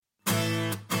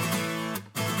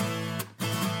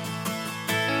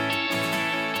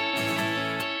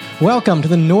Welcome to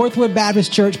the Northwood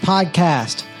Baptist Church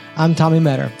podcast. I'm Tommy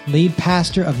Metter, lead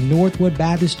pastor of Northwood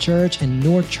Baptist Church in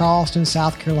North Charleston,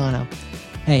 South Carolina.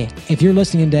 Hey, if you're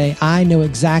listening today, I know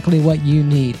exactly what you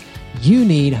need. You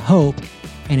need hope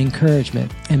and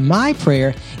encouragement. And my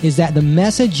prayer is that the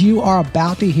message you are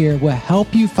about to hear will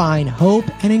help you find hope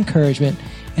and encouragement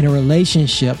in a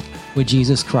relationship with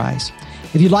Jesus Christ.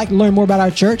 If you'd like to learn more about our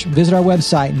church, visit our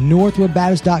website,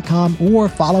 northwoodbaptist.com, or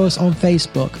follow us on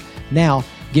Facebook. Now,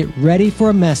 get ready for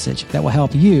a message that will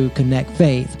help you connect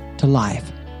faith to life.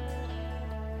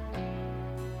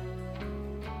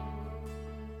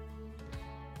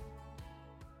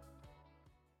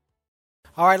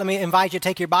 All right, let me invite you to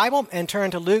take your Bible and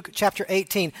turn to Luke chapter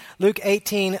 18. Luke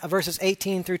 18, verses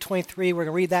 18 through 23. We're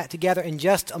going to read that together in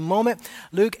just a moment.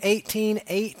 Luke 18,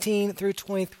 18 through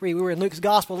 23. We were in Luke's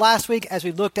gospel last week as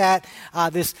we looked at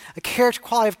this character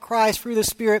quality of Christ through the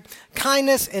Spirit,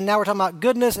 kindness, and now we're talking about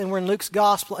goodness, and we're in Luke's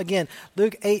gospel again.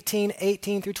 Luke 18,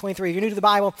 18 through 23. If you're new to the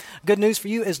Bible, good news for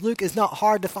you is Luke is not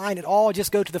hard to find at all.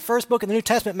 Just go to the first book in the New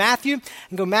Testament, Matthew,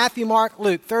 and go Matthew, Mark,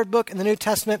 Luke. Third book in the New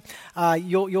Testament.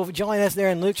 You'll join us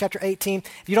there in Luke chapter 18.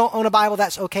 If you don't own a Bible,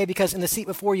 that's okay, because in the seat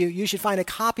before you, you should find a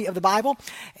copy of the Bible,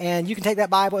 and you can take that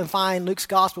Bible and find Luke's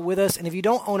gospel with us. And if you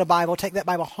don't own a Bible, take that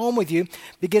Bible home with you,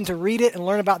 begin to read it and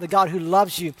learn about the God who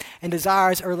loves you and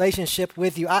desires a relationship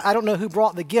with you. I don't know who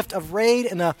brought the gift of Raid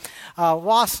and a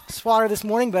wasp swatter this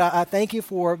morning, but I thank you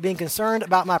for being concerned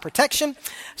about my protection.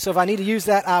 So if I need to use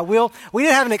that, I will. We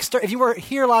did have an if you were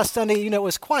here last Sunday, you know it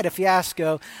was quite a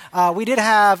fiasco. We did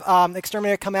have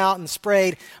exterminator come out and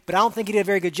sprayed, but I don't think he did a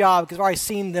very good job, because I've already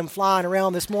seen them flying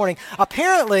around this morning.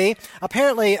 Apparently,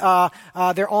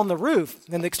 they're on the roof,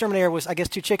 and the exterminator was, I guess,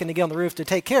 too chicken to get on the roof to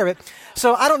take care of it.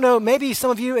 So I don't know, maybe some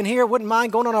of you in here wouldn't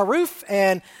mind going on our roof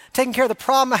and taking care of the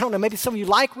problem. I don't know, maybe some of you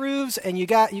like roofs and you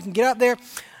can get up there.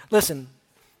 Listen,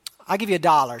 I'll give you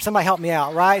 $1. Somebody help me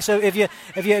out, right? So if you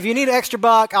need an extra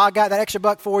buck, I got that extra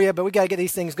buck for you, but we got to get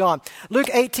these things going. Luke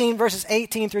 18, verses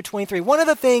 18 through 23. One of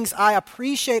the things I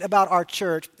appreciate about our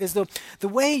church is the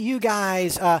way you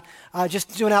guys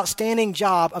just do an outstanding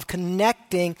job of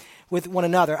connecting with one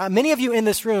another. Many of you in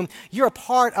this room, you're a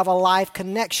part of a Life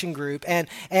Connection group. And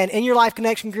in your Life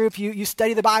Connection group, you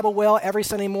study the Bible well every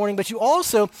Sunday morning, but you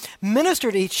also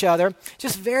minister to each other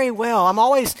just very well. I'm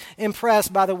always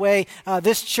impressed by the way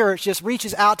this church just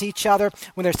reaches out to each other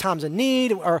when there's times of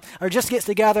need, or just gets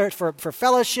together for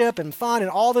fellowship and fun and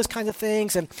all those kinds of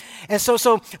things. And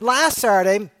so last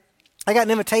Saturday, I got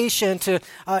an invitation to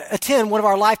attend one of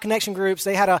our Life Connection groups.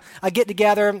 They had a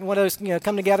get-together, one of those,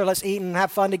 come together, let's eat and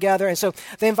have fun together. And so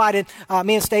they invited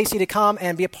me and Stacy to come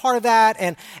and be a part of that.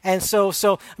 And so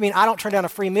I mean, I don't turn down a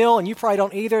free meal, and you probably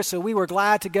don't either, so we were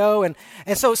glad to go. And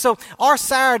so our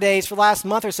Saturdays for the last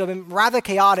month or so have been rather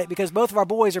chaotic, because both of our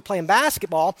boys are playing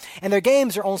basketball, and their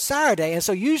games are on Saturday. And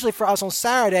so usually for us on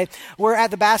Saturday, we're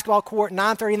at the basketball court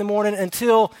 9:30 in the morning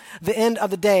until the end of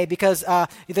the day, because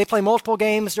they play multiple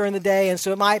games during the day. And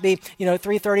so it might be,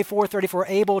 3:30, 4:30 if we're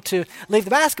able to leave the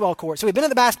basketball court. So we've been at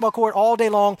the basketball court all day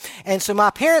long. And so my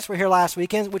parents were here last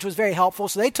weekend, which was very helpful.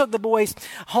 So they took the boys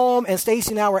home, and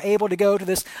Stacy and I were able to go to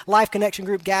this Life Connection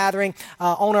group gathering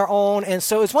on our own. And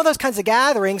so it's one of those kinds of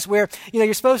gatherings where,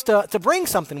 you're supposed to bring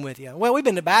something with you. Well, we've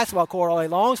been to the basketball court all day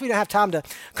long, so we don't have time to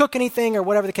cook anything or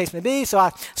whatever the case may be. So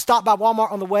I stopped by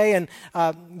Walmart on the way and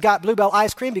got Bluebell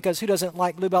ice cream, because who doesn't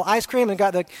like Bluebell ice cream, and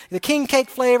got the king cake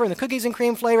flavor and the cookies and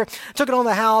cream flavor. Took it on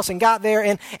the house and got there,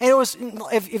 and it was,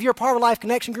 if you're a part of a Life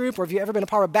Connection group, or if you've ever been a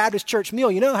part of a Baptist church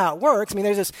meal, you know how it works. I mean,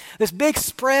 there's this big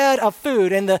spread of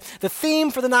food, and the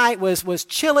theme for the night was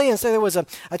chili, and so there was a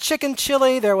chicken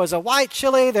chili, there was a white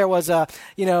chili, there was a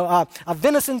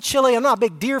venison chili. I'm not a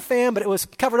big deer fan, but it was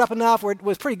covered up enough where it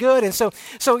was pretty good. And so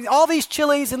all these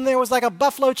chilies, and there was like a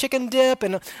buffalo chicken dip,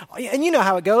 and you know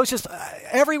how it goes. Just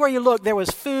everywhere you look, there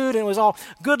was food, and it was all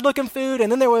good-looking food.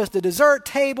 And then there was the dessert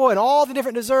table and all the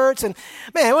different desserts. And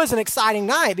man, it was an exciting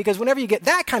night, because whenever you get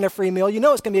that kind of free meal, you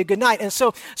know it's going to be a good night. And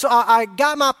so I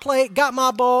got my plate, got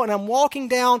my bowl, and I'm walking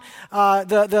down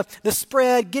the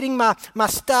spread, getting my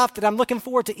stuff that I'm looking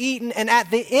forward to eating. And at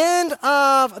the end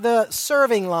of the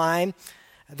serving line,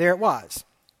 there it was.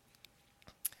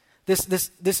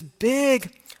 This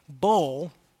big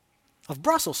bowl of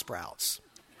Brussels sprouts.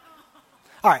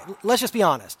 All right, let's just be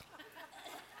honest.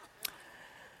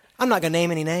 I'm not going to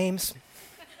name any names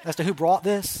as to who brought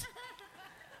this,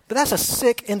 but that's a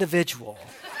sick individual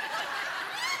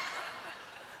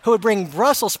who would bring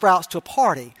Brussels sprouts to a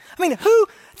party. I mean, who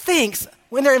thinks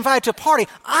when they're invited to a party,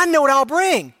 I know what I'll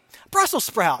bring? Brussels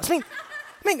sprouts. I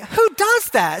mean, who does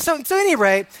that? So at any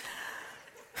rate,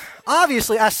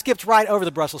 obviously, I skipped right over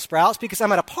the Brussels sprouts because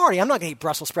I'm at a party. I'm not going to eat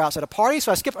Brussels sprouts at a party,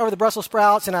 so I skipped over the Brussels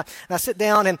sprouts and I sit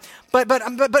down. But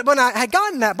when I had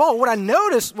gotten that bowl, what I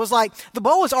noticed was like the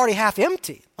bowl was already half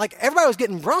empty. Like everybody was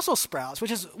getting Brussels sprouts,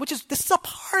 which is this is a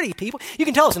party, people. You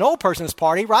can tell it's an old person's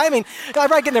party, right? I mean,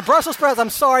 everybody getting their Brussels sprouts.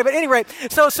 I'm sorry, but at any rate,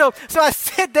 so I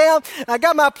sit down. And I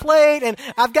got my plate, and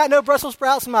I've got no Brussels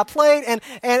sprouts in my plate,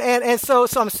 and so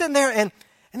I'm sitting there, and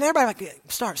everybody like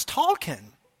starts talking.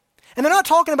 And they're not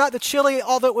talking about the chili,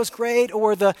 although it was great,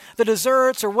 or the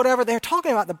desserts or whatever. They're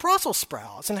talking about the Brussels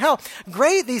sprouts and how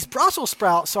great these Brussels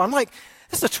sprouts are. I'm like,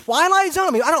 this is the Twilight Zone.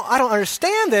 I mean, I don't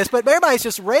understand this, but everybody's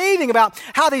just raving about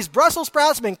how these Brussels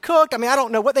sprouts have been cooked. I mean, I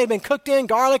don't know what they've been cooked in,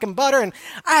 garlic and butter, and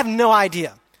I have no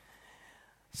idea.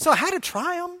 So I had to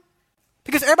try them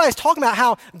because everybody's talking about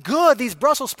how good these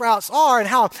Brussels sprouts are and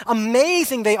how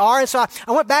amazing they are. And so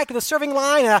I went back to the serving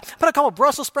line, and I put a couple of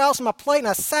Brussels sprouts on my plate, and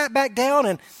I sat back down,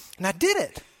 and I did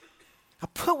it. I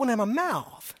put one in my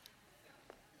mouth.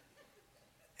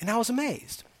 And I was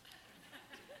amazed.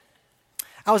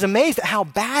 I was amazed at how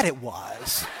bad it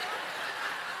was.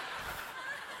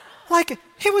 Like,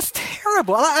 it was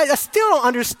terrible. I still don't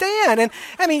understand. And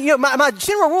I mean, you know, my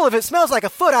general rule, if it smells like a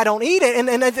foot, I don't eat it.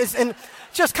 And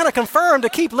just kind of confirmed to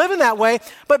keep living that way.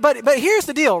 But here's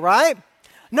the deal, right?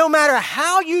 No matter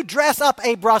how you dress up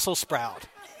a Brussels sprout,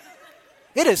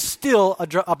 it is still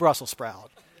a Brussels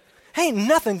sprout. Ain't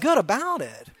nothing good about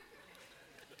it.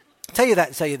 Tell you that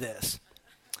and tell you this.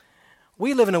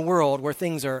 We live in a world where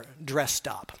things are dressed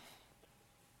up.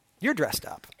 You're dressed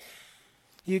up.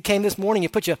 You came this morning, you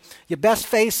put your best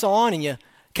face on, and you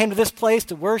came to this place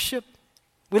to worship.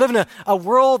 We live in a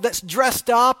world that's dressed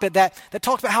up, that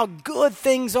talks about how good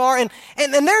things are. And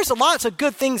there's lots of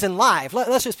good things in life.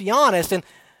 Let's just be honest.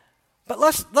 But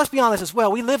let's be honest as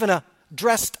well. We live in a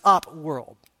dressed up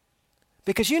world.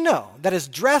 Because you know that as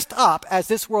dressed up as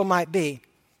this world might be,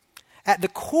 at the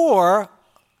core,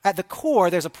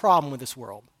 there's a problem with this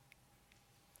world.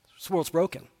 This world's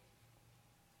broken.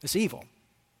 It's evil.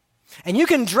 And you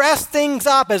can dress things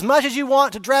up as much as you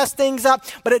want to dress things up,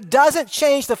 but it doesn't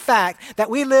change the fact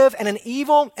that we live in an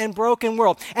evil and broken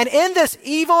world. And in this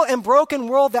evil and broken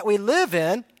world that we live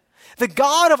in, the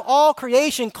God of all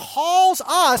creation calls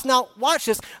us, now watch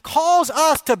this, calls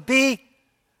us to be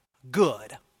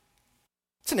good.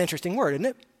 It's an interesting word, isn't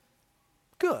it?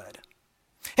 Good.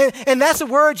 And that's a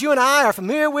word you and I are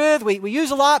familiar with. We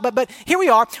use a lot, but here we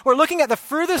are. We're looking at the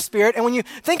fruit of the Spirit, and when you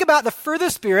think about the fruit of the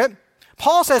Spirit,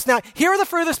 Paul says, now, here are the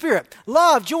fruit of the Spirit.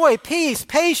 Love, joy, peace,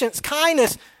 patience,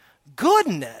 kindness,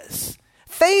 goodness,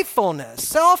 faithfulness,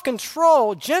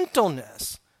 self-control,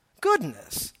 gentleness,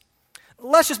 goodness.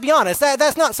 Let's just be honest,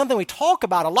 that's not something we talk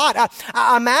about a lot.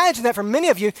 I imagine that for many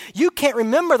of you, you can't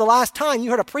remember the last time you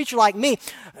heard a preacher like me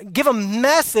give a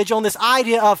message on this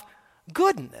idea of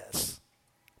goodness.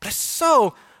 But it's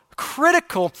so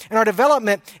critical in our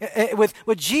development with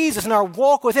Jesus and our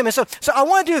walk with Him. And so I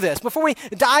want to do this. Before we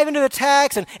dive into the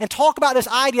text and talk about this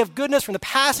idea of goodness from the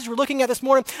passage we're looking at this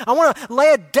morning, I want to lay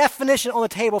a definition on the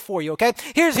table for you, okay?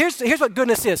 Here's what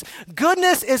goodness is.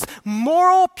 Goodness is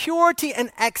moral purity and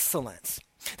excellence.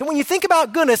 That when you think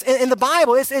about goodness in the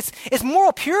Bible, it's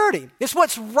moral purity. It's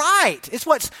what's right. It's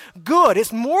what's good.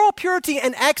 It's moral purity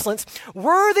and excellence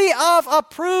worthy of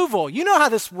approval. You know how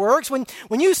this works. When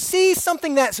you see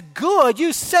something that's good,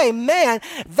 you say, man,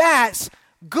 that's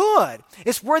good.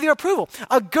 It's worthy of approval.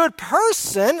 A good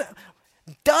person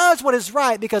does what is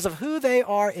right because of who they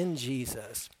are in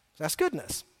Jesus. That's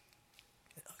goodness.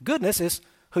 Goodness is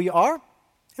who you are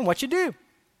and what you do.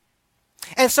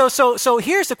 And so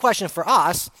here's the question for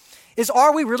us, is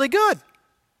are we really good?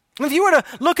 If you were to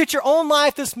look at your own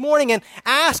life this morning and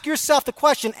ask yourself the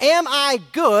question, am I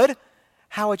good?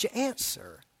 How would you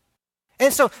answer?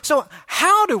 And so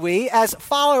how do we, as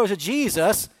followers of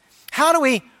Jesus, how do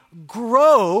we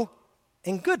grow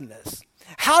in goodness?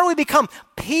 How do we become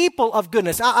people of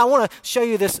goodness? I want to show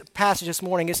you this passage this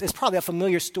morning. It's probably a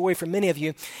familiar story for many of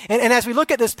you. And as we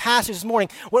look at this passage this morning,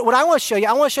 what I want to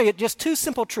show you just two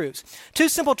simple truths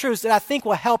that I think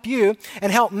will help you and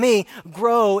help me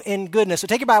grow in goodness. So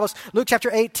take your Bibles, Luke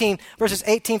chapter 18, verses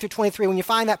 18 through 23. When you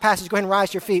find that passage, go ahead and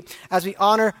rise to your feet as we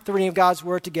honor the reading of God's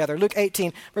word together. Luke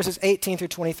 18, verses 18 through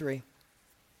 23.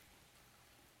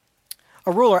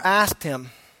 A ruler asked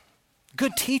him,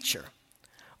 "Good teacher,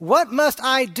 what must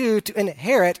I do to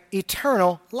inherit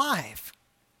eternal life?"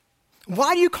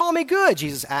 "Why do you call me good?"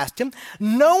 Jesus asked him.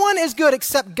 "No one is good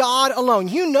except God alone.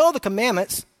 You know the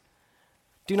commandments.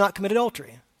 Do not commit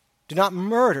adultery. Do not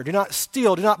murder. Do not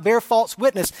steal. Do not bear false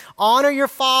witness. Honor your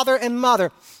father and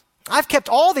mother." "I've kept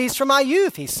all these from my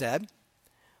youth," he said.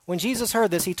 When Jesus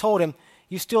heard this, he told him,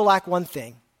 "You still lack one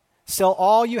thing. Sell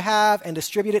all you have and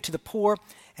distribute it to the poor,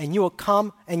 and you will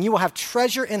come and you will have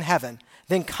treasure in heaven.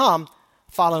 Then come,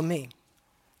 follow me."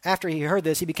 After he heard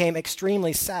this, he became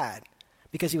extremely sad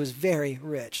because he was very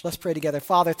rich. Let's pray together.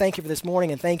 Father, thank you for this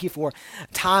morning, and thank you for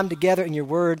time together in your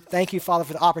word. Thank you, Father,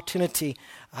 for the opportunity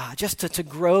just to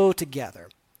grow together,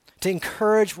 to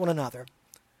encourage one another,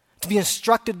 to be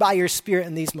instructed by your Spirit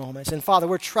in these moments. And Father,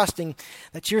 we're trusting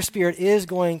that your Spirit is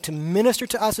going to minister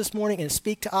to us this morning and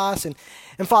speak to us. And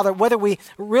Father, whether we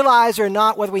realize or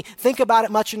not, whether we think about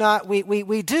it much or not,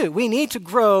 we do. We need to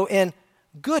grow in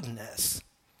goodness.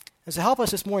 And so help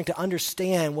us this morning to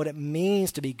understand what it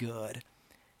means to be good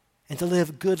and to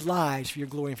live good lives for your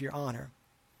glory and for your honor.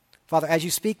 Father, as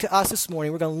you speak to us this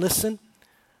morning, we're going to listen.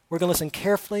 We're going to listen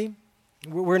carefully.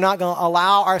 We're not going to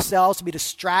allow ourselves to be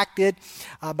distracted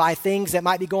by things that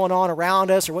might be going on around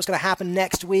us or what's going to happen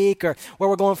next week or where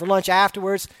we're going for lunch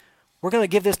afterwards. We're going to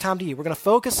give this time to you. We're going to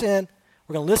focus in.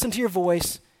 We're going to listen to your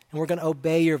voice, and we're going to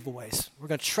obey your voice. We're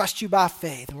going to trust you by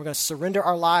faith, and we're going to surrender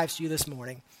our lives to you this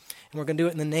morning. And we're going to do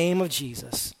it in the name of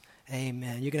Jesus.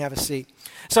 Amen. You can have a seat.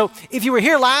 So if you were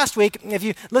here last week, if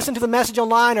you listened to the message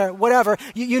online or whatever,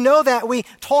 you know that we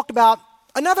talked about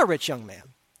another rich young man.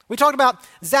 We talked about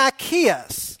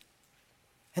Zacchaeus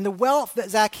and the wealth that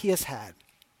Zacchaeus had.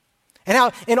 And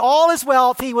how in all his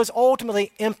wealth he was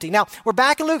ultimately empty. Now, we're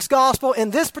back in Luke's gospel,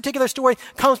 and this particular story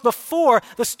comes before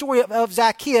the story of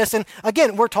Zacchaeus. And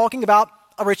again, we're talking about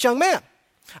a rich young man.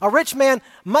 A rich man,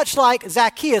 much like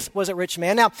Zacchaeus was a rich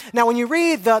man. Now, when you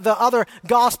read the other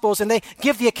Gospels and they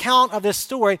give the account of this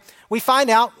story, we find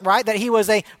out, right, that he was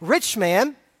a rich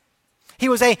man, he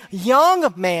was a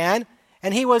young man,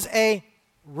 and he was a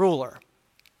ruler.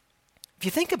 If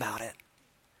you think about it,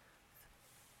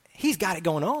 he's got it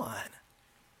going on.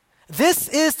 This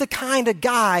is the kind of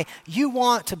guy you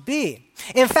want to be.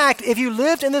 In fact, if you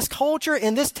lived in this culture,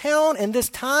 in this town, in this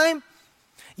time,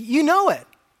 you know it.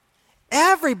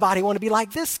 Everybody wanted to be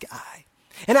like this guy.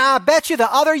 And I bet you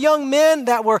the other young men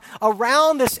that were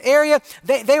around this area,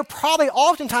 they probably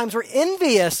oftentimes were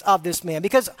envious of this man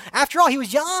because, after all, he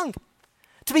was young.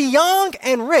 To be young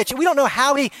and rich, we don't know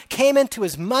how he came into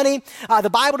his money. The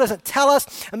Bible doesn't tell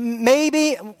us.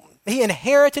 Maybe he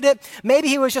inherited it. Maybe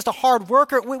he was just a hard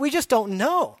worker. We just don't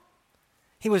know.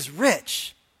 He was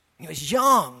rich. He was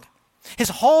young. His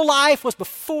whole life was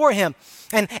before him.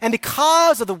 And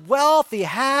because of the wealth he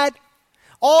had,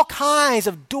 all kinds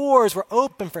of doors were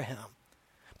open for him.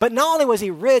 But not only was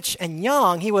he rich and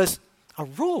young, he was a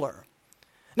ruler.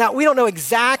 Now, we don't know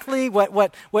exactly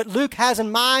what Luke has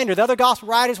in mind or the other gospel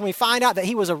writers when we find out that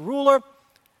he was a ruler,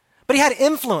 but he had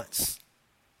influence.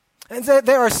 And so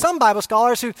there are some Bible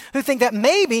scholars who think that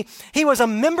maybe he was a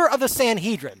member of the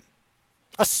Sanhedrin,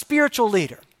 a spiritual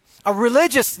leader, a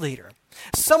religious leader,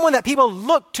 someone that people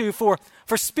look to for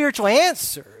spiritual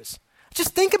answers.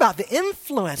 Just think about the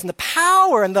influence and the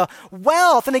power and the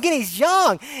wealth. And again, he's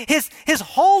young. His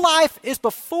whole life is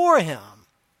before him.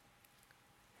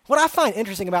 What I find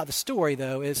interesting about the story,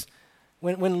 though, is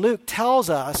when Luke tells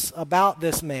us about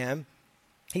this man,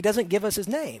 he doesn't give us his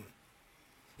name.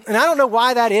 And I don't know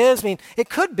why that is. I mean, it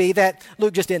could be that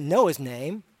Luke just didn't know his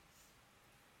name.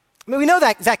 I mean, we know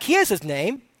that Zacchaeus'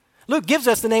 name. Luke gives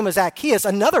us the name of Zacchaeus,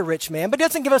 another rich man, but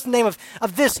doesn't give us the name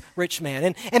of this rich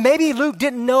man. And maybe Luke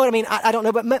didn't know it. I mean, I don't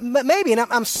know, but maybe, and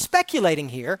I'm speculating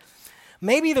here,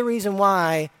 maybe the reason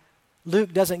why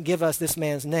Luke doesn't give us this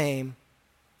man's name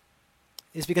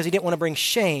is because he didn't want to bring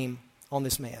shame on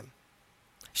this man.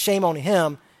 Shame on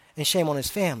him and shame on his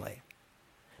family.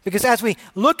 Because as we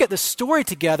look at the story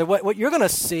together, what you're going to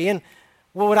see, and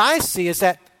what I see, is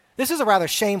that this is a rather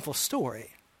shameful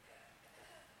story.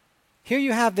 Here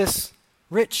you have this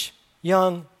rich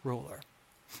young ruler.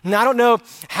 Now, I don't know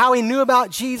how he knew about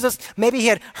Jesus. Maybe he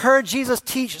had heard Jesus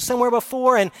teach somewhere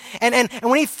before. And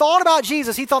when he thought about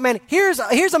Jesus, he thought, man, here's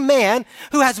a man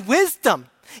who has wisdom.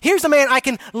 Here's a man I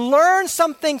can learn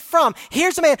something from.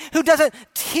 Here's a man who doesn't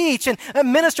teach and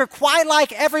minister quite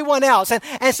like everyone else.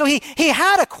 And so he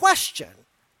had a question.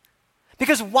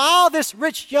 Because while this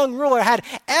rich young ruler had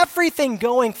everything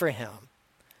going for him,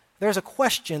 there's a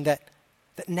question that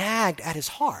nagged at his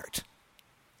heart.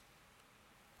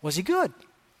 Was he good?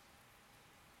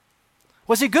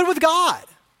 Was he good with God?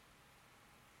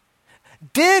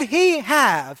 Did he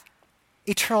have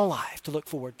eternal life to look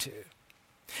forward to?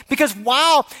 Because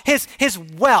while his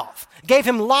wealth gave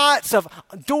him lots of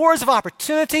doors of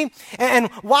opportunity, and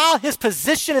while his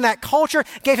position in that culture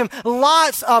gave him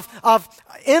lots of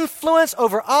influence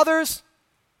over others,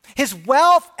 his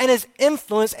wealth and his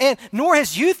influence, and nor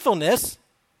his youthfulness,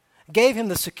 gave him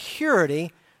the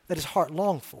security that his heart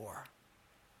longed for.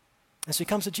 And so he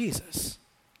comes to Jesus.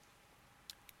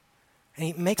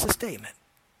 And he makes a statement.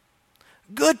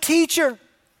 Good teacher.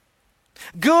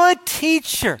 Good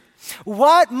teacher.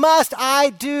 What must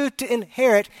I do to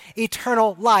inherit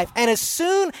eternal life? And as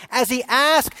soon as he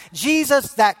asks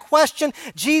Jesus that question,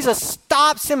 Jesus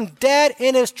stops him dead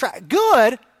in his tracks.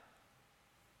 Good?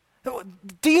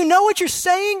 Do you know what you're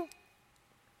saying?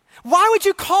 Why would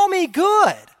you call me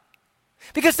good?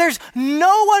 Because there's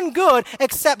no one good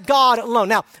except God alone.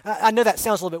 Now, I know that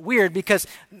sounds a little bit weird because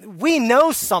we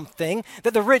know something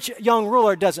that the rich young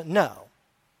ruler doesn't know.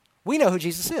 We know who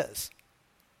Jesus is.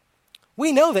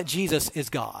 We know that Jesus is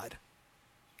God.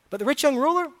 But the rich young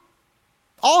ruler,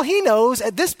 all he knows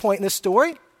at this point in the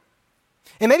story,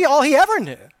 and maybe all he ever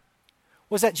knew,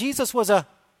 was that Jesus was a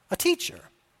teacher,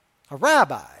 a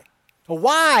rabbi, a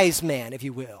wise man, if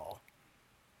you will.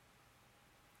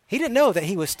 He didn't know that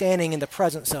he was standing in the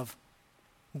presence of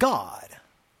God.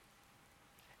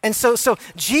 And so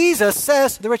Jesus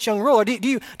says to the rich young ruler,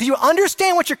 do you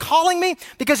understand what you're calling me?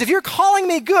 Because if you're calling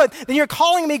me good, then you're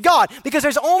calling me God. Because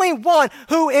there's only one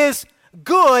who is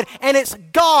good, and it's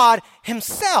God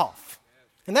himself.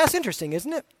 And that's interesting,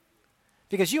 isn't it?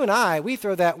 Because you and I, we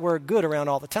throw that word good around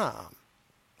all the time.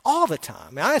 All the time.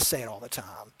 I mean, I say it all the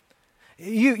time.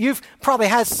 You've probably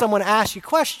had someone ask you a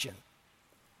question.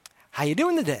 How you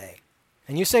doing today?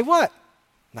 And you say, what?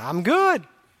 I'm good.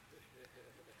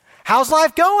 How's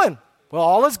life going? Well,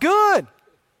 all is good.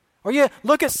 Or you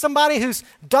look at somebody who's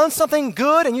done something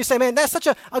good and you say, man, that's such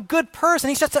a good person.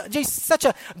 He's such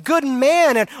a good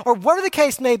man, or whatever the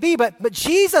case may be. But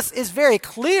Jesus is very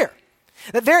clear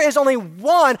that there is only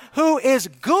one who is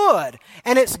good,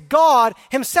 and it's God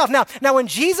himself. Now when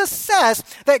Jesus says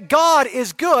that God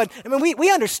is good, I mean,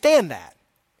 we understand that.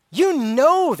 You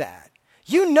know that.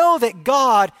 You know that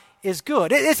God is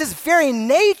good. It's his very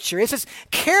nature. It's his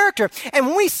character. And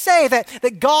when we say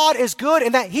that God is good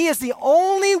and that he is the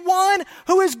only one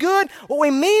who is good, what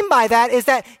we mean by that is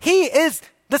that he is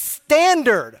the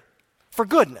standard for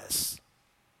goodness.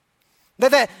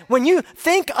 That when you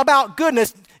think about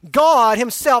goodness, God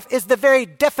himself is the very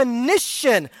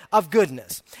definition of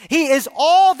goodness. He is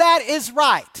all that is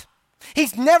right.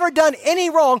 He's never done any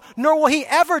wrong, nor will he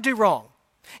ever do wrong.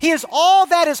 He is all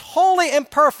that is holy and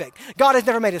perfect. God has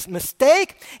never made a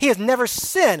mistake. He has never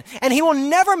sinned. And he will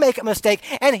never make a mistake.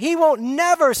 And he will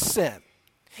never sin.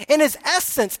 In his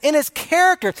essence, in his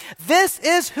character, this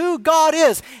is who God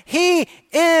is. He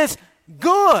is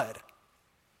good.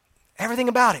 Everything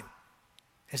about him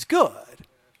is good.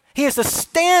 He is the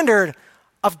standard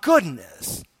of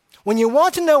goodness. When you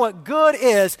want to know what good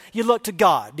is, you look to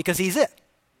God because he's it.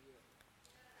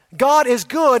 God is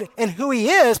good in who he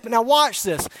is, but now watch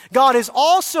this. God is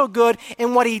also good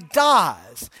in what he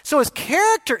does. So his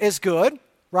character is good,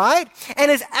 right? And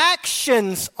his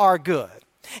actions are good.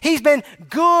 He's been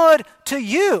good to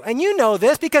you. And you know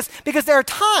this because there are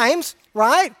times,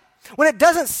 right, when it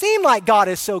doesn't seem like God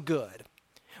is so good.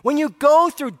 When you go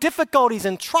through difficulties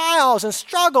and trials and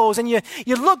struggles and you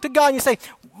look to God and you say,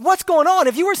 what's going on?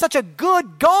 If you were such a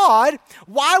good God,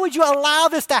 why would you allow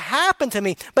this to happen to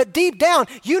me? But deep down,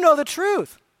 you know the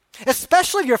truth.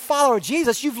 Especially if you're a follower of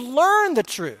Jesus, you've learned the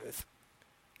truth.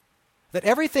 That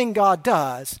everything God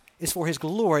does is for his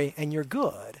glory and your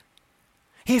good.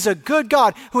 He's a good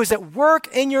God who is at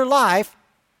work in your life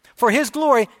for his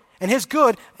glory and his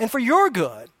good and for your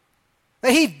good.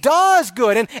 That he does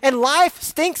good, and life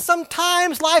stinks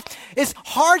sometimes, life is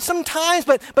hard sometimes,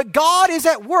 but God is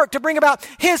at work to bring about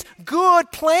his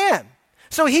good plan.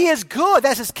 So he is good,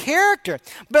 that's his character,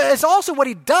 but it's also what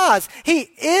he does.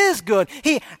 He is good.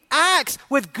 He acts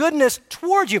with goodness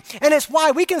toward you, and it's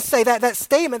why we can say that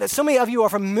statement that so many of you are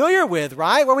familiar with,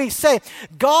 right? Where we say,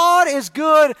 God is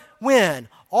good when?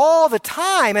 All the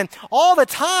time, and all the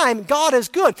time God is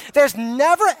good. There's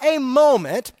never a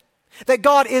moment that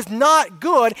God is not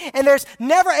good, and there's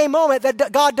never a moment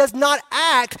that God does not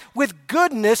act with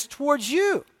goodness towards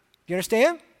you. Do you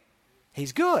understand?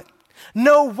 He's good.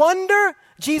 No wonder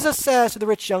Jesus says to the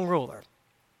rich young ruler,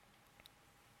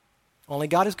 only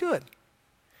God is good.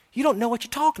 You don't know what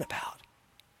you're talking about.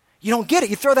 You don't get it.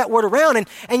 You throw that word around and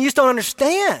you just don't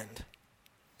understand.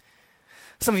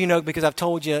 Some of you know because I've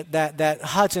told you that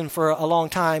Hudson for a long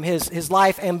time, his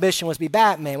life ambition was to be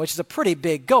Batman, which is a pretty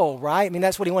big goal, right? I mean,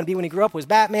 that's what he wanted to be when he grew up was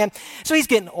Batman. So he's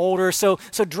getting older, so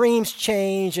dreams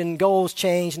change and goals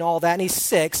change and all that, and he's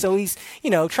sick. So he's,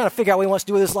 trying to figure out what he wants to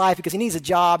do with his life because he needs a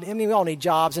job. I mean, we all need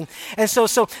jobs. And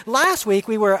so last week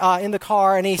we were in the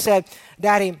car and he said,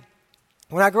 Daddy,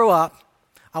 when I grow up,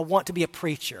 I want to be a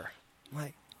preacher. I'm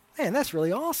like, Man, that's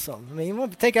really awesome. I mean, you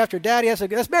want to take after daddy?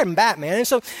 That's better than Batman. And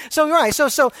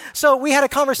so we had a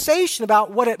conversation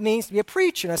about what it means to be a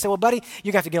preacher. And I said, well, buddy,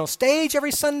 you're going to have to get on stage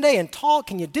every Sunday and talk.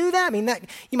 Can you do that? I mean,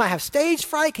 you might have stage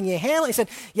fright. Can you handle it? He said,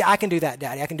 yeah, I can do that,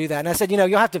 Daddy. I can do that. And I said,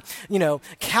 you'll have to,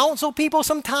 counsel people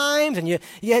sometimes, and you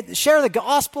share the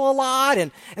gospel a lot,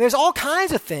 and there's all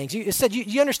kinds of things. You said,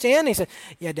 you understand? And he said,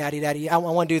 yeah, Daddy, I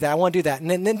want to do that. I want to do that.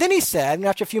 And then he said, and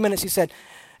after a few minutes, he said,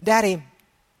 Daddy,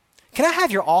 can I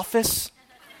have your office?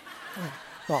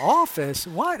 My office?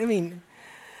 What? I mean,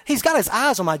 he's got his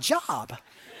eyes on my job.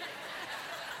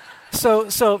 So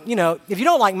if you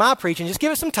don't like my preaching, just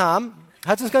give it some time.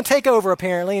 Hudson's going to take over,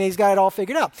 apparently, and he's got it all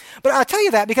figured out. But I tell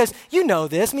you that because you know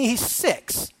this. I mean, he's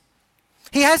 6.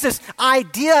 He has this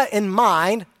idea in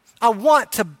mind, I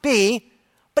want to be,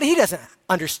 but he doesn't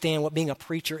understand what being a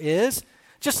preacher is.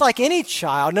 Just like any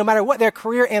child, no matter what their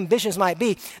career ambitions might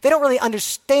be, they don't really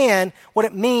understand what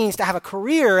it means to have a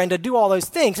career and to do all those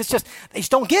things. It's just, they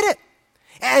just don't get it.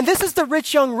 And this is the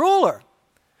rich young ruler.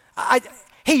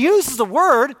 He uses the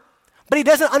word, but he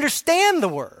doesn't understand the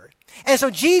word. And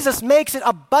so Jesus makes it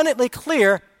abundantly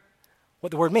clear what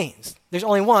the word means. There's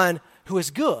only one who is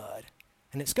good,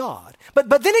 and it's God. But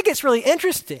then it gets really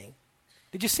interesting.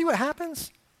 Did you see what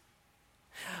happens?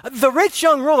 The rich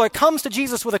young ruler comes to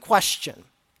Jesus with a question.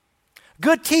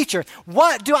 Good teacher,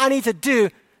 what do I need to do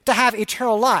to have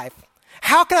eternal life?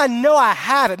 How can I know I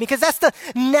have it? Because that's the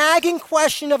nagging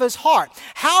question of his heart.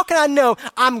 How can I know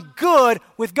I'm good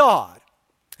with God?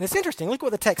 And it's interesting. Look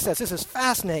what the text says. This is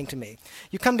fascinating to me.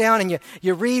 You come down and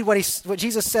you read what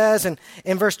Jesus says in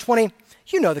verse 20.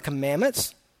 You know the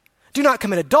commandments. Do not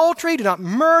commit adultery. Do not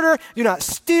murder. Do not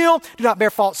steal. Do not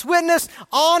bear false witness.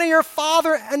 Honor your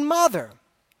father and mother.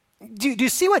 Do you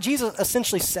see what Jesus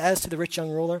essentially says to the rich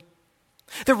young ruler?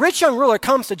 The rich young ruler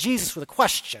comes to Jesus with a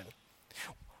question.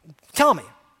 Tell me,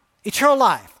 eternal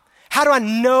life, how do I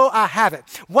know I have it?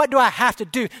 What do I have to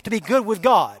do to be good with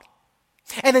God?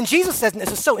 And then Jesus says, and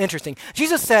this is so interesting,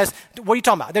 Jesus says, what are you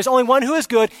talking about? There's only one who is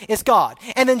good, it's God.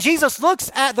 And then Jesus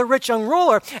looks at the rich young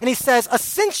ruler and he says,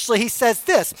 essentially, he says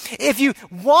this, if you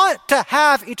want to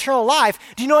have eternal life,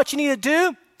 do you know what you need to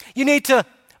do? You need to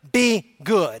be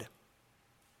good.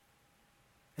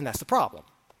 And that's the problem.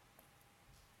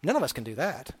 None of us can do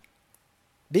that.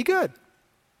 Be good.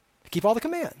 Keep all the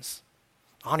commands.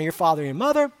 Honor your father and your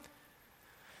mother.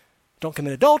 Don't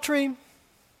commit adultery.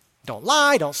 Don't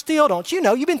lie. Don't steal.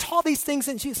 You've been taught these things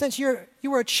since you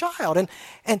were a child.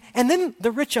 And then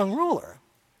the rich young ruler,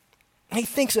 he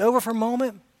thinks it over for a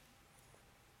moment.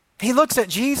 He looks at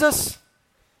Jesus.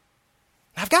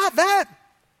 I've got that.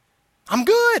 I'm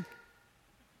good.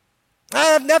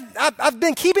 I've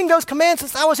been keeping those commands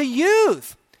since I was a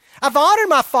youth. I've honored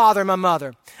my father and my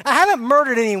mother. I haven't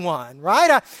murdered anyone,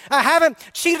 right? I haven't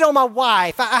cheated on my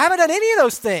wife. I haven't done any of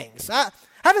those things. I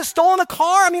haven't stolen a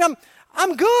car. I mean,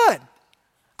 I'm good.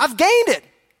 I've gained it.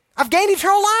 I've gained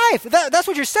eternal life. That's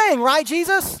what you're saying, right,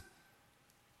 Jesus?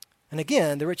 And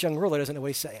again, the rich young ruler doesn't know what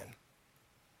he's saying.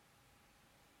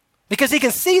 Because he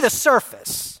can see the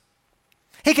surface.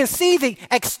 He can see the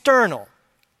external.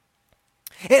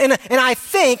 And I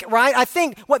think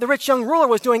what the rich young ruler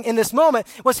was doing in this moment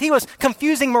was he was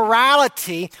confusing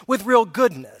morality with real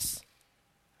goodness.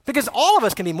 Because all of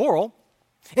us can be moral.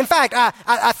 In fact,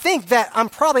 I think that I'm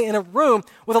probably in a room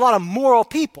with a lot of moral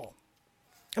people.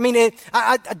 I mean,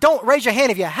 I don't raise your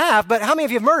hand if you have, but how many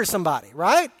of you have murdered somebody,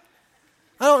 right?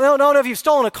 I don't know if you've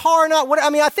stolen a car or not.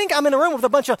 I think I'm in a room with a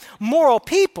bunch of moral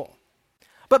people.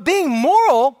 But being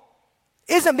moral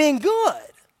isn't being good.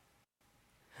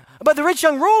 But the rich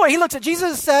young ruler, he looks at Jesus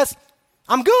and says,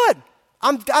 I'm good.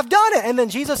 I've done it. And then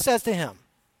Jesus says to him,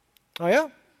 oh yeah?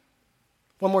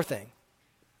 One more thing.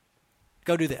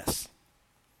 Go do this.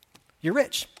 You're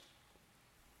rich.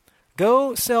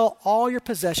 Go sell all your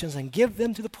possessions and give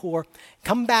them to the poor.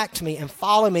 Come back to me and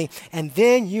follow me, and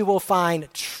then you will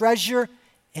find treasure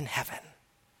in heaven.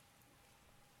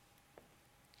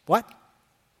 What?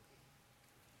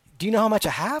 Do you know how much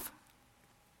I have?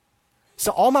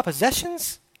 So all my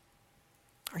possessions?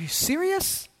 Are you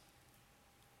serious?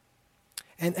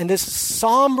 And this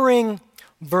sombering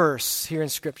verse here in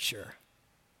Scripture,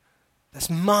 that's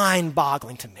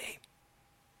mind-boggling to me.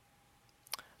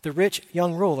 The rich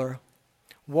young ruler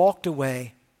walked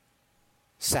away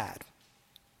sad.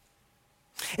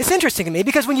 It's interesting to me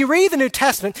because when you read the New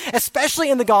Testament, especially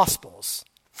in the Gospels,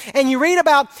 and you read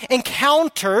about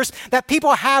encounters that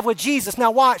people have with Jesus,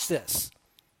 now watch this.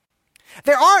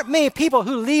 There aren't many people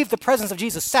who leave the presence of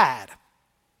Jesus sad.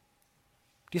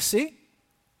 Do you see?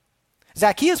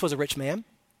 Zacchaeus was a rich man.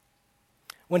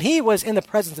 When he was in the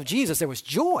presence of Jesus, there was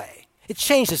joy. It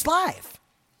changed his life.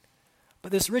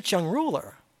 But this rich young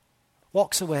ruler,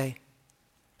 walks away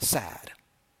sad.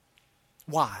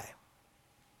 Why?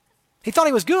 He thought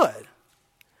he was good,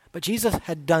 but Jesus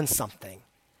had done something.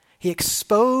 He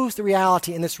exposed the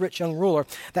reality in this rich young ruler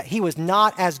that he was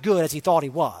not as good as he thought he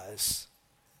was.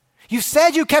 You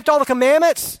said you kept all the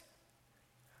commandments.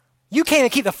 You can't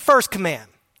even keep the first command.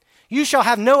 You shall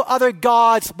have no other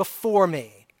gods before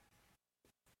me.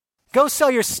 Go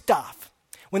sell your stuff.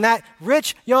 When that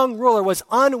rich young ruler was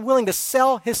unwilling to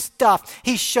sell his stuff,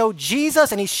 he showed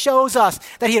Jesus and he shows us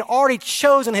that he had already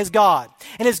chosen his God.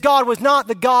 And his God was not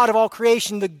the God of all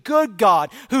creation, the good God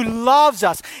who loves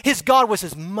us. His God was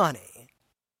his money.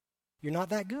 You're not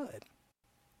that good.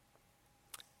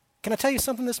 Can I tell you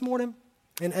something this morning?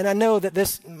 And I know that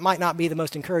this might not be the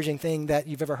most encouraging thing that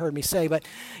you've ever heard me say, but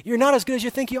you're not as good as you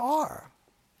think you are.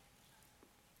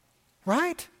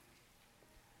 Right?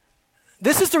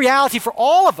 This is the reality for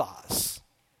all of us.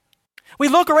 We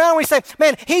look around and we say,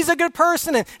 man, he's a good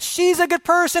person and she's a good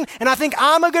person and I think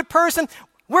I'm a good person.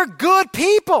 We're good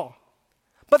people.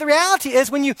 But the reality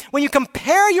is when you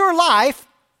compare your life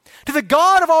to the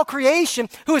God of all creation,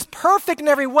 who is perfect in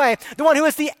every way, the one who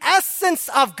is the essence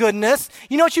of goodness,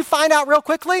 you know what you find out real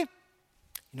quickly?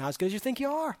 You're not as good as you think you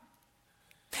are.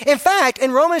 In fact,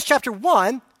 in Romans chapter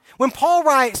 1, when Paul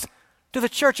writes to the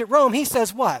church at Rome, he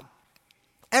says what?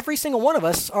 Every single one of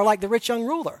us are like the rich young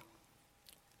ruler.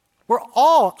 We're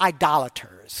all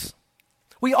idolaters.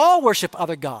 We all worship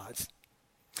other gods.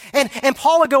 And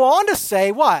Paul would go on to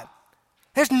say what?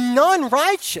 There's none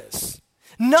righteous.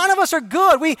 None of us are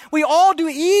good. We all do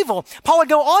evil. Paul would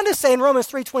go on to say in Romans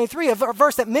 3:23, a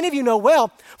verse that many of you know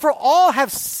well, for all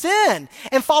have sinned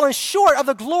and fallen short of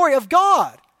the glory of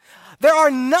God. There are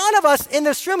none of us in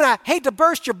this room, and I hate to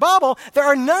burst your bubble, there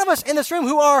are none of us in this room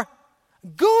who are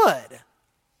good.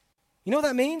 You know what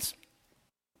that means?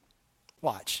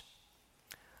 Watch.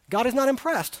 God is not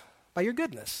impressed by your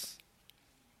goodness.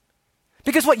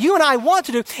 Because what you and I want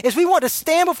to do is we want to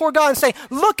stand before God and say,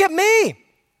 look at me.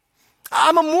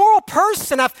 I'm a moral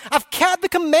person. I've kept the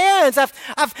commands.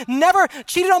 I've never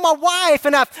cheated on my wife,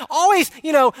 and I've always,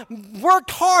 worked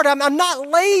hard. I'm not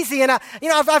lazy, and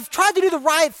I've tried to do the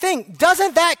right thing.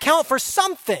 Doesn't that count for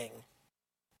something?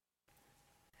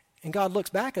 And God looks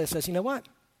back at us and says, you know what?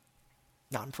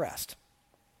 Not impressed.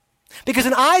 Because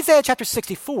in Isaiah chapter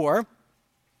 64,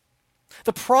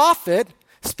 the prophet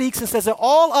speaks and says that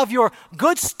all of your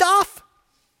good stuff,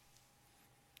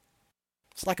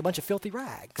 it's like a bunch of filthy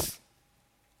rags.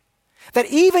 That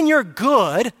even your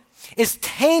good is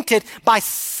tainted by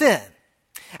sin.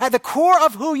 At the core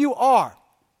of who you are,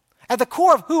 at the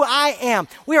core of who I am,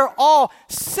 we are all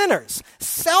sinners,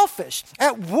 selfish,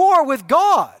 at war with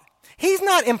God. He's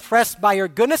not impressed by your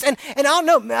goodness. And I don't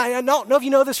know if you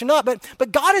know this or not,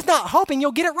 but God is not hoping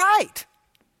you'll get it right.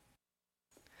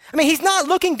 I mean, he's not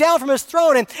looking down from his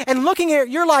throne and looking at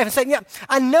your life and saying, yeah,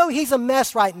 I know he's a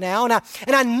mess right now, and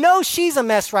I know she's a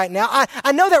mess right now.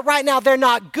 I know that right now they're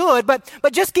not good, but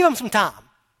just give them some time,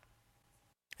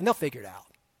 and they'll figure it out.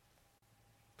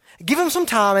 Give them some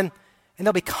time, and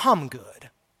they'll become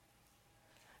good.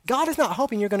 God is not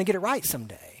hoping you're going to get it right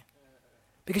someday,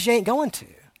 because you ain't going to.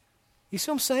 You see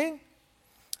what I'm saying?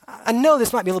 I know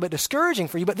this might be a little bit discouraging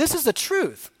for you, but this is the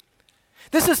truth.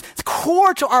 This is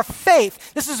core to our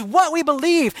faith. This is what we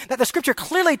believe, that the scripture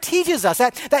clearly teaches us,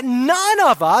 that none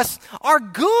of us are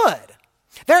good.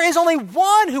 There is only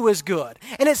one who is good,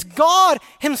 and it's God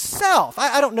himself.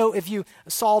 I don't know if you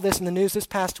saw this in the news this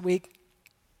past week.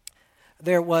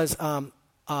 There was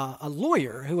a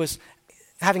lawyer who was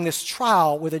having this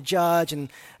trial with a judge and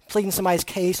pleading somebody's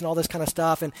case and all this kind of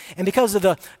stuff. And because of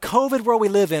the COVID world we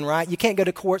live in, right, you can't go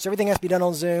to court, so everything has to be done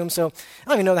on Zoom. So I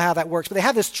don't even know how that works, but they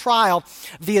have this trial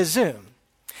via Zoom.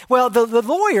 Well, the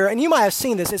lawyer, and you might have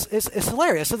seen this, it's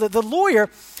hilarious. So the lawyer,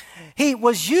 he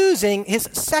was using his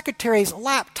secretary's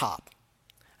laptop.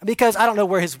 Because I don't know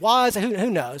where his was, who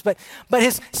knows. But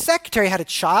his secretary had a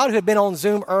child who had been on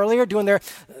Zoom earlier doing their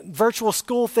virtual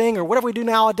school thing or whatever we do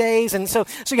nowadays. And so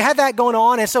you had that going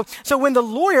on. And so when the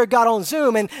lawyer got on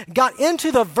Zoom and got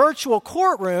into the virtual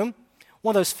courtroom,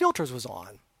 one of those filters was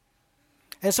on.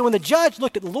 And so when the judge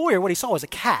looked at the lawyer, what he saw was a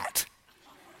cat.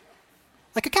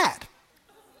 Like a cat.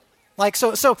 Like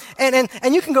so, and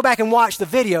you can go back and watch the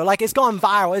video. Like it's gone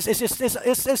viral.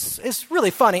 It's really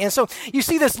funny. And so you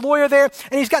see this lawyer there,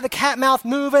 and he's got the cat mouth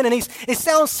moving, and it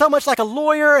sounds so much like a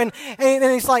lawyer. And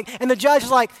he's like, and the judge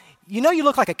is like, you know, you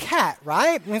look like a cat,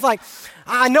 right? And he's like,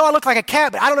 I know I look like a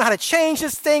cat, but I don't know how to change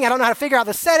this thing. I don't know how to figure out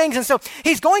the settings. And so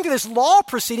he's going through this law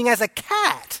proceeding as a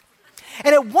cat.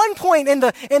 And at one point in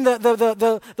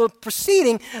the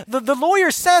proceeding, the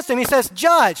lawyer says to him, he says,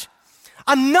 Judge,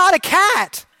 I'm not a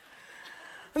cat.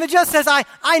 And the judge says,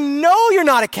 I know you're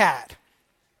not a cat.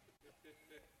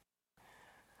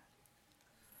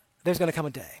 there's going to come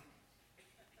a day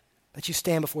that you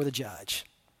stand before the judge.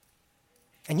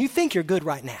 And you think you're good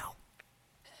right now.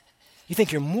 You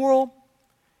think you're moral.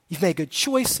 You've made good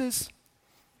choices.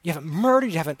 You haven't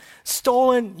murdered. You haven't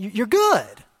stolen. You're good.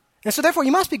 And so therefore,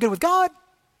 you must be good with God.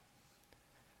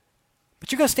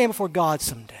 But you're going to stand before God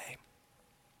someday.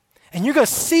 And you're going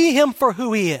to see him for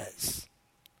who he is.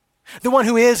 The one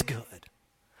who is good.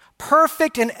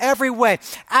 Perfect in every way.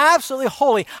 Absolutely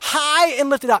holy. High and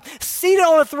lifted up. Seated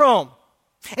on a throne.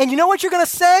 And you know what you're going to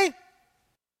say?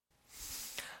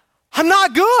 I'm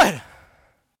not good.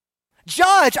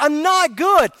 Judge, I'm not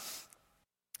good.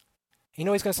 You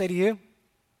know what he's going to say to you?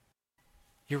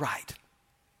 You're right.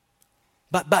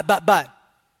 But.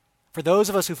 For those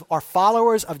of us who are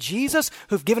followers of Jesus,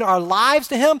 who've given our lives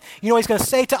to him, you know what he's going to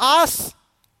say to us?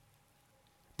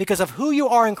 Because of who you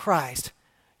are in Christ,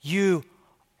 you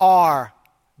are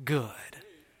good.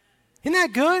 Isn't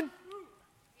that good?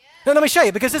 Now, let me show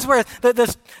you, because this is where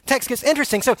the text gets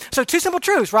interesting. So two simple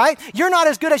truths, right? You're not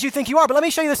as good as you think you are, but let me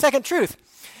show you the second truth.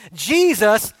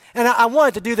 Jesus, and I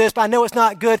wanted to do this, but I know it's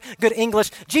not good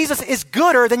English. Jesus is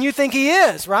gooder than you think he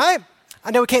is, right? I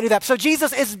know we can't do that. So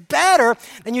Jesus is better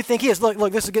than you think he is. Look,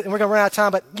 this is good, and we're going to run out of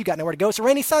time, but you got nowhere to go. It's a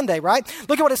rainy Sunday, right?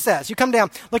 Look at what it says. You come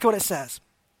down, look at what it says.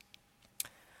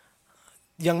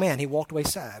 The young man, he walked away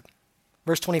sad.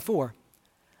 Verse 24.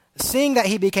 Seeing that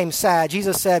he became sad,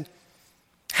 Jesus said,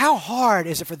 how hard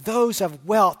is it for those who have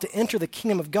wealth to enter the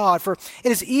kingdom of God? For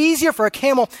it is easier for a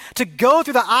camel to go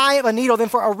through the eye of a needle than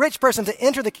for a rich person to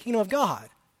enter the kingdom of God.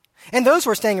 And those who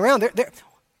are staying around, they're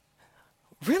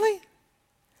really?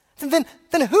 Then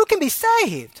who can be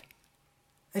saved?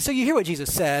 And so you hear what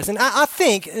Jesus says. And I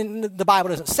think, and the Bible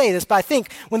doesn't say this, but I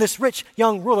think when this rich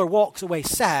young ruler walks away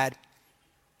sad,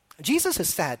 Jesus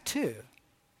is sad too.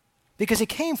 Because he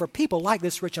came for people like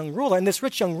this rich young ruler. And this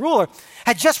rich young ruler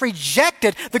had just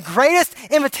rejected the greatest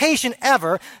invitation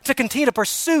ever to continue to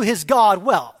pursue his God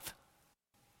wealth.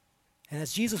 And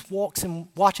as Jesus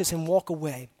watches him walk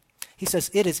away, he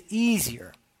says, it is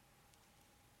easier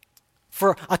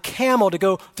for a camel to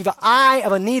go through the eye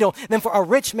of a needle than for a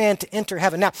rich man to enter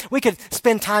heaven. Now, we could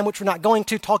spend time, which we're not going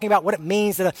to, talking about what it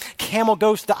means that a camel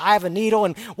goes through the eye of a needle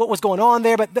and what was going on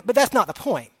there, but that's not the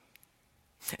point.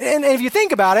 And if you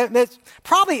think about it, it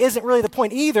probably isn't really the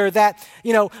point either that,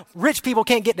 rich people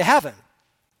can't get to heaven.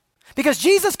 Because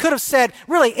Jesus could have said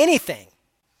really anything.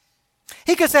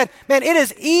 He could have said, man, it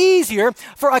is easier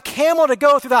for a camel to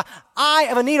go through the eye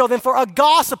of a needle than for a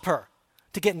gossiper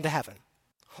to get into heaven.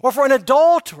 Or for an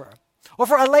adulterer, or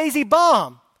for a lazy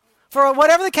bum, for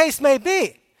whatever the case may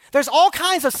be. There's all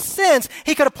kinds of sins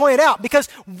he could have pointed out, because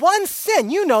one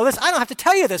sin, you know this, I don't have to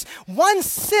tell you this, one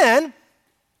sin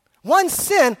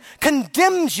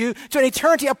condemns you to an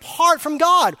eternity apart from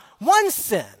God. One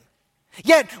sin.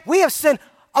 Yet we have sinned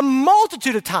a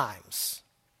multitude of times.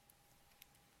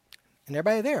 And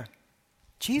everybody there,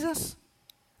 Jesus?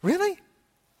 Really?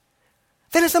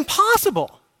 Then it's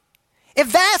impossible.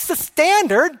 If that's the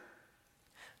standard,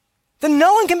 then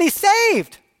no one can be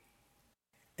saved.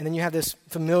 And then you have this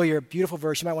familiar, beautiful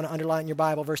verse. You might want to underline in your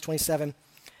Bible, verse 27.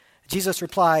 Jesus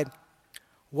replied,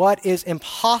 what is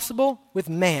impossible with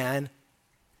man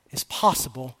is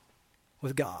possible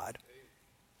with God.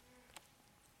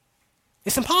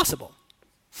 It's impossible.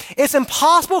 It's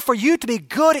impossible for you to be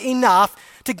good enough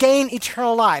to gain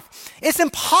eternal life. It's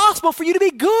impossible for you to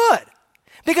be good.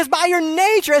 Because by your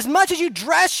nature, as much as you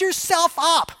dress yourself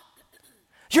up,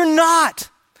 you're not.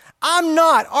 I'm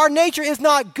not. Our nature is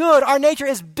not good. Our nature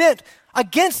is bent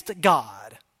against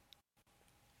God.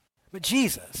 But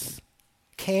Jesus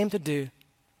came to do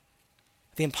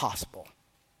the impossible.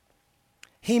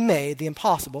 He made the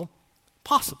impossible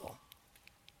possible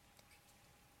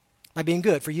by being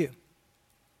good for you.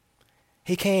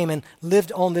 He came and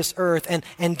lived on this earth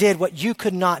and did what you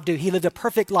could not do. He lived a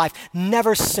perfect life,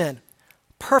 never sinned,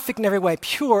 perfect in every way,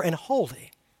 pure and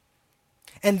holy.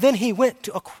 And then he went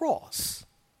to a cross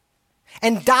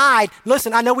and died.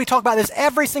 Listen, I know we talk about this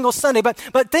every single Sunday, but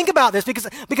think about this because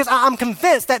I'm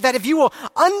convinced that if you will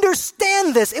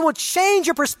understand this, it will change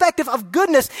your perspective of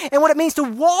goodness and what it means to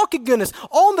walk in goodness.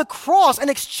 On the cross, an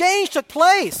exchange took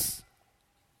place.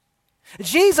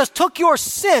 Jesus took your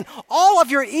sin, all of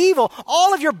your evil,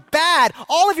 all of your bad,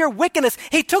 all of your wickedness.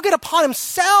 He took it upon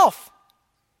himself.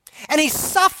 And he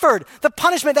suffered the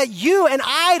punishment that you and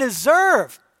I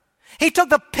deserve. He took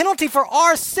the penalty for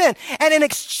our sin, and in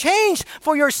exchange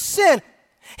for your sin,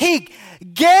 he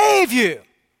gave you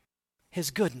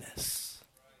his goodness.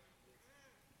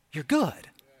 You're good.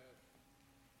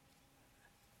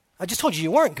 I just told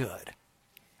you weren't good,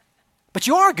 but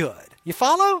you are good. You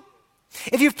follow?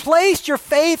 If you've placed your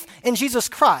faith in Jesus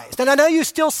Christ, and I know you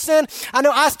still sin, I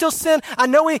know I still sin, I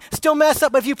know we still mess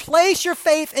up, but if you place your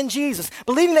faith in Jesus,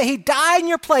 believing that he died in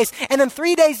your place, and then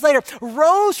 3 days later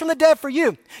rose from the dead for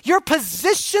you, your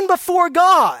position before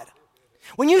God,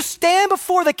 when you stand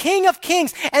before the King of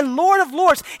Kings and Lord of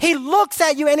Lords, he looks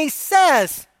at you and he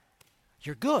says,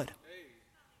 you're good.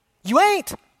 You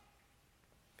ain't.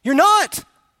 You're not.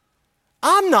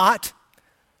 I'm not.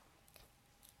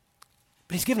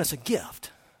 But he's given us a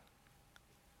gift.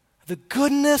 The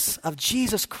goodness of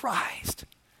Jesus Christ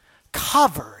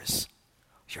covers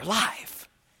your life.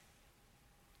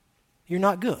 You're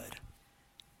not good.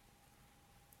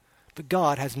 But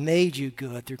God has made you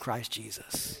good through Christ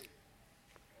Jesus.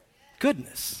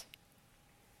 Goodness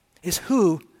is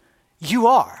who you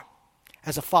are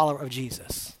as a follower of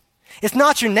Jesus. It's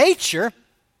not your nature.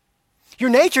 Your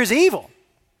nature is evil.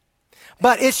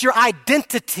 But it's your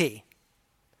identity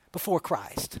before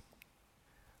Christ.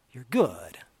 You're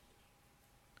good.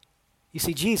 You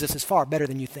see, Jesus is far better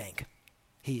than you think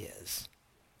he is.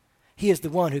 He is the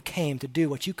one who came to do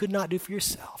what you could not do for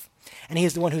yourself. And he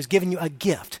is the one who's given you a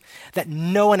gift that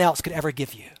no one else could ever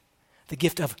give you. The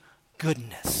gift of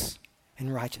goodness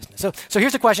and righteousness. So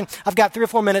here's the question. I've got 3 or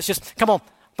 4 minutes. Just come on,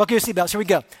 buckle your seatbelts. Here we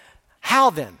go.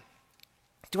 How then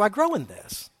do I grow in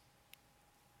this?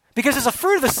 Because it's a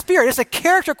fruit of the Spirit. It's a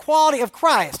character quality of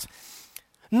Christ.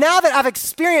 Now that I've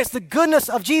experienced the goodness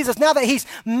of Jesus, now that he's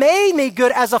made me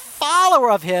good as a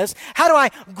follower of his, how do I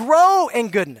grow in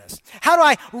goodness? How do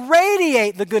I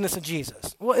radiate the goodness of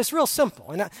Jesus? Well, it's real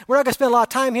simple. And we're not going to spend a lot of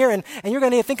time here, and you're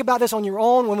going to need to think about this on your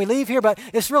own when we leave here, but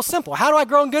it's real simple. How do I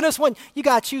grow in goodness? Well, you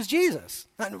got to choose Jesus.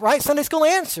 Right? Sunday school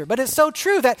answer. But it's so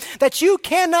true that you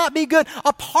cannot be good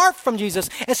apart from Jesus.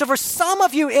 And so for some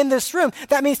of you in this room,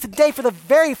 that means today for the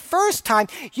very first time,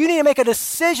 you need to make a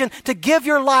decision to give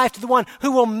your life to the one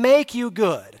who will make you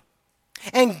good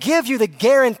and give you the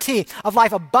guarantee of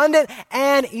life abundant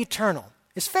and eternal.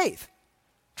 It's faith.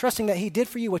 Trusting that he did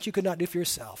for you what you could not do for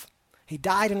yourself. He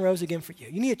died and rose again for you.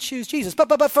 You need to choose Jesus.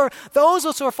 But for those of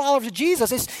us who are followers of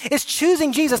Jesus, it's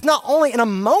choosing Jesus not only in a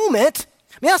moment.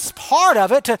 I mean, that's part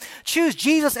of it, to choose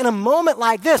Jesus in a moment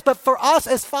like this. But for us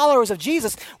as followers of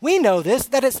Jesus, we know this,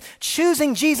 that it's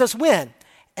choosing Jesus when?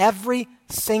 Every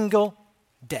single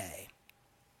day.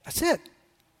 That's it.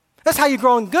 That's how you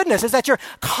grow in goodness, is that you're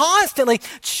constantly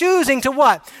choosing to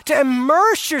what? To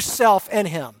immerse yourself in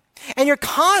him. And you're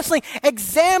constantly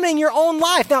examining your own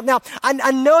life. Now,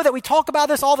 I know that we talk about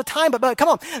this all the time, but come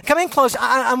on, come in close.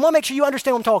 I want to make sure you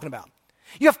understand what I'm talking about.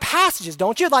 You have passages,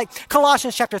 don't you? Like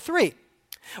Colossians chapter 3.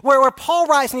 Where Paul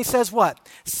writes and he says what?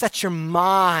 Set your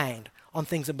mind on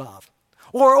things above.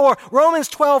 Or Romans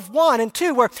 12:1 and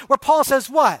 2, where Paul says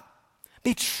what?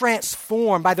 Be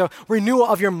transformed by the renewal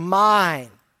of your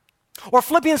mind. Or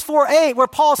Philippians 4:8, where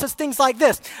Paul says things like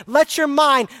this. Let your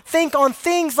mind think on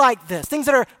things like this, things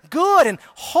that are good and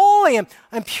holy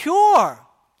and pure.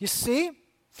 You see?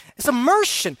 It's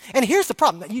immersion. And here's the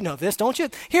problem. You know this, don't you?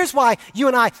 Here's why you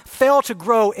and I fail to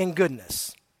grow in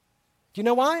goodness. Do you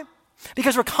know why?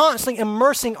 Because we're constantly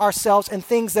immersing ourselves in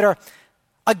things that are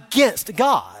against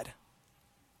God.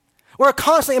 We're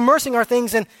constantly immersing our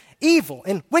things in evil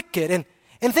and wicked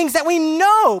and things that we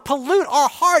know pollute our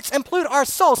hearts and pollute our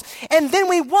souls. And then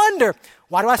we wonder,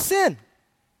 why do I sin?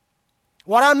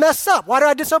 Why do I mess up? Why do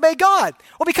I disobey God?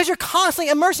 Well, because you're constantly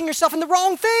immersing yourself in the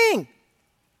wrong thing.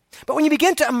 But when you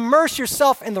begin to immerse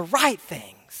yourself in the right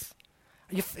things,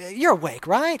 you're awake,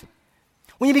 right?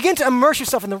 When you begin to immerse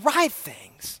yourself in the right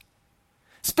things,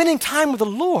 spending time with the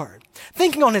Lord,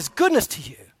 thinking on his goodness to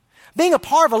you, being a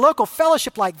part of a local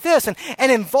fellowship like this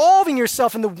and involving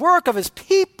yourself in the work of his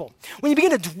people, when you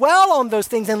begin to dwell on those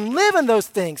things and live in those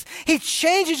things, he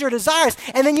changes your desires,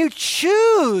 and then you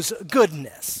choose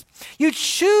goodness. You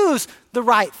choose the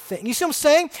right thing. You see what I'm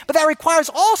saying? But that requires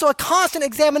also a constant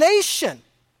examination.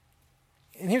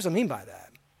 And here's what I mean by that.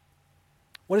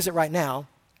 What is it right now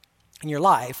in your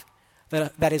life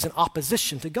that is in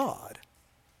opposition to God?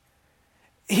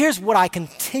 Here's what I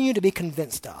continue to be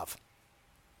convinced of.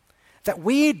 That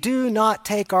we do not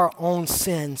take our own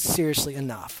sin seriously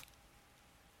enough.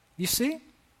 You see?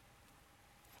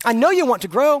 I know you want to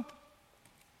grow.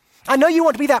 I know you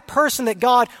want to be that person that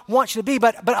God wants you to be,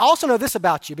 but I also know this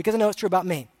about you, because I know it's true about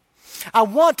me. I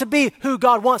want to be who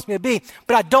God wants me to be,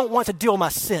 but I don't want to deal with my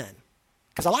sin,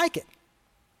 because I like it.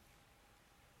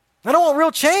 I don't want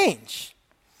real change.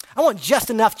 I want just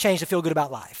enough change to feel good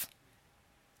about life.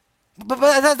 But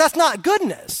that's not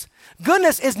goodness.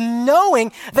 Goodness is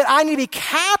knowing that I need to be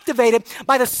captivated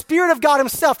by the Spirit of God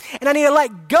himself, and I need to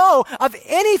let go of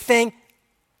anything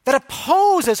that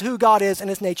opposes who God is and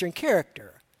his nature and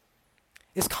character.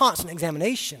 It's constant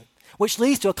examination. which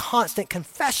leads to a constant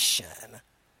confession.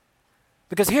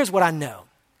 Because here's what I know.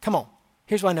 Come on,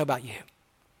 here's what I know about you.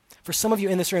 For some of you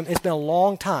in this room, it's been a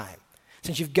long time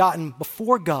since you've gotten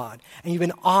before God and you've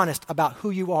been honest about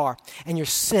who you are and your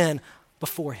sin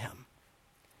before Him.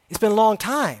 It's been a long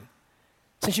time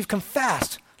since you've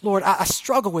confessed, Lord, I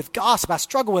struggle with gossip, I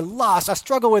struggle with lust, I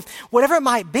struggle with whatever it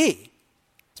might be.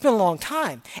 It's been a long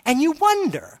time. And you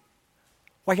wonder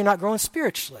why you're not growing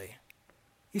spiritually.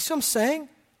 You see what I'm saying?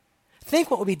 Think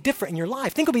what would be different in your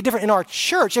life. Think what would be different in our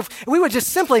church if we would just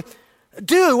simply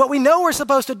do what we know we're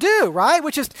supposed to do, right?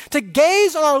 Which is to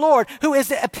gaze on our Lord, who is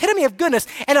the epitome of goodness,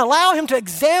 and allow Him to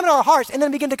examine our hearts and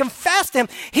then begin to confess to Him,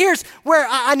 here's where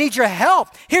I need your help.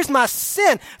 Here's my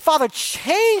sin. Father,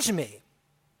 change me.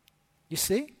 You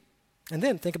see? And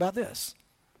then think about this.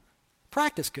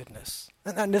 Practice goodness.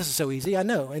 And this is so easy, I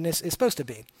know, and it's supposed to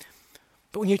be.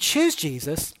 But when you choose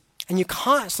Jesus and you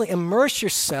constantly immerse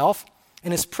yourself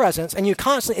in His presence and you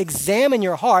constantly examine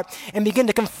your heart and begin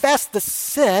to confess the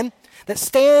sin that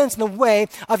stands in the way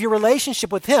of your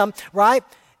relationship with Him, right?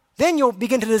 Then you'll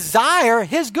begin to desire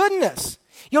His goodness.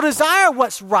 You'll desire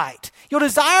what's right. You'll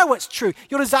desire what's true.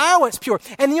 You'll desire what's pure.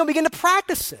 And then you'll begin to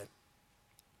practice it.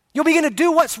 You'll begin to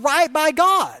do what's right by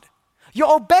God.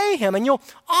 You'll obey Him and you'll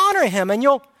honor Him and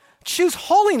you'll choose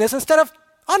holiness instead of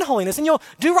unholiness. And you'll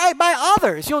do right by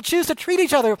others. You'll choose to treat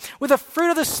each other with the fruit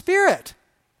of the Spirit.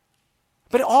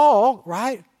 But it all,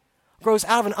 right, grows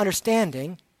out of an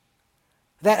understanding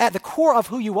that at the core of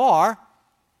who you are,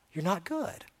 you're not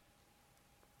good.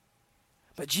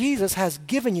 But Jesus has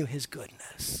given you His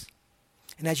goodness.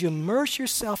 And as you immerse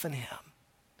yourself in Him,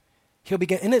 He'll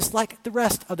begin, and it's like the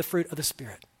rest of the fruit of the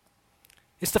Spirit.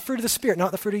 It's the fruit of the Spirit,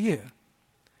 not the fruit of you.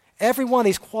 Every one of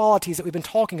these qualities that we've been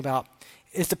talking about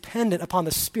is dependent upon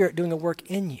the Spirit doing a work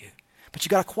in you. But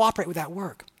you've got to cooperate with that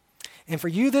work. And for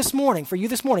you this morning,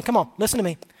 come on, listen to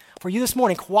me. For you this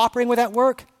morning, cooperating with that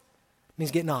work means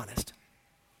getting honest.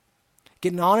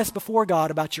 Getting honest before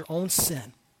God about your own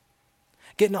sin.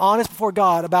 Getting honest before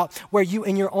God about where you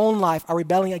in your own life are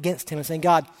rebelling against Him and saying,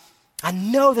 God, I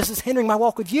know this is hindering my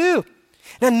walk with you.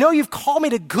 And I know You've called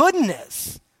me to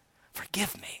goodness.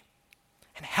 Forgive me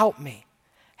and help me.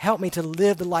 Help me to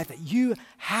live the life that You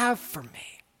have for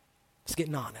me. It's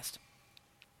getting honest.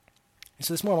 And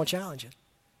so this morning I want to challenge you.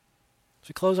 As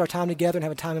we close our time together and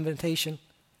have a time of invitation,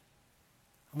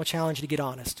 I'm going to challenge you to get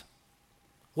honest.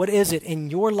 What is it in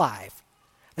your life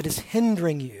that is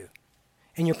hindering you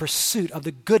in your pursuit of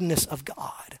the goodness of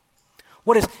God?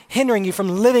 What is hindering you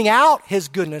from living out His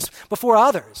goodness before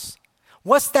others?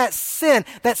 What's that sin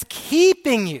that's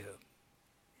keeping you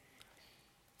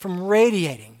from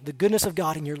radiating the goodness of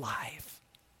God in your life?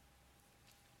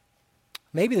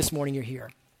 Maybe this morning you're here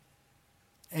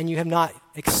and you have not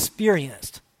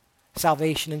experienced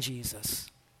salvation in Jesus.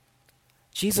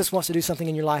 Jesus wants to do something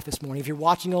in your life this morning. If you're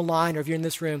watching online or if you're in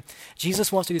this room,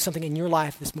 Jesus wants to do something in your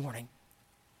life this morning.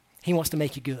 He wants to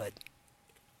make you good.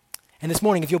 And this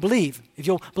morning, if you'll believe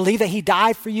that He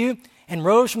died for you and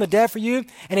rose from the dead for you,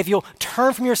 and if you'll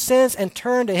turn from your sins and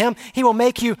turn to Him, He will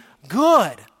make you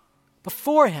good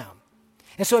before Him.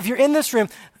 And so if you're in this room,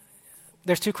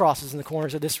 there's 2 crosses in the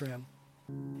corners of this room.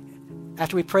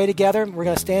 After we pray together, we're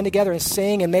going to stand together and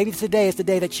sing, and maybe today is the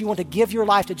day that you want to give your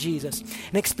life to Jesus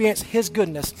and experience His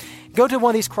goodness. Go to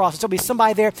one of these crosses. There'll be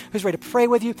somebody there who's ready to pray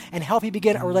with you and help you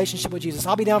begin a relationship with Jesus.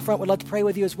 I'll be down front, would love to pray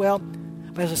with you as well.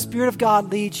 But as the Spirit of God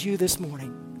leads you this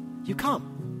morning, you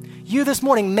come. You this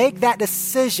morning make that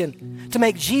decision to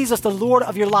make Jesus the Lord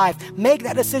of your life. Make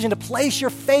that decision to place your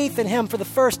faith in Him for the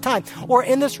first time. Or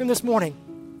in this room this morning,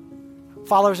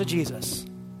 followers of Jesus,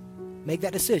 make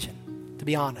that decision to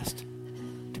be honest.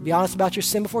 Be honest about your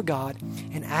sin before God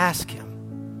and ask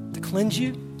Him to cleanse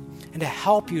you and to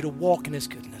help you to walk in His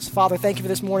goodness. Father, thank You for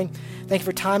this morning. Thank You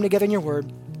for time together in Your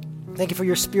Word. Thank You for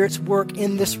Your Spirit's work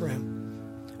in this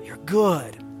room. You're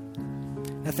good.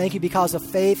 Now thank You because of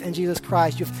faith in Jesus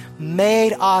Christ. You've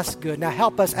made us good. Now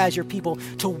help us as Your people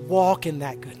to walk in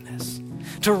that goodness,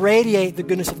 to radiate the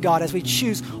goodness of God as we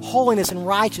choose holiness and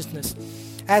righteousness,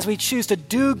 as we choose to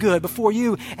do good before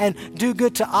You and do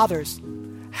good to others.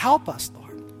 Help us, Lord.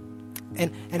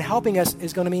 And helping us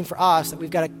is going to mean for us that we've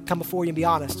got to come before You and be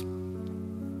honest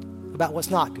about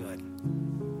what's not good,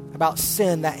 about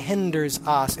sin that hinders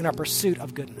us in our pursuit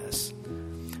of goodness.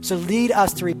 So lead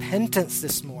us to repentance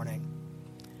this morning.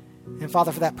 And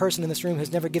Father, for that person in this room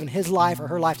who's never given his life or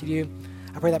her life to You,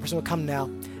 I pray that person will come now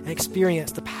and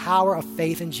experience the power of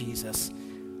faith in Jesus.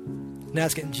 And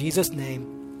ask it in Jesus'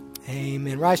 name.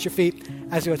 Amen. Rise to your feet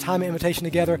as we do a time of invitation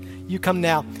together. You come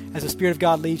now as the Spirit of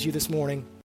God leads you this morning.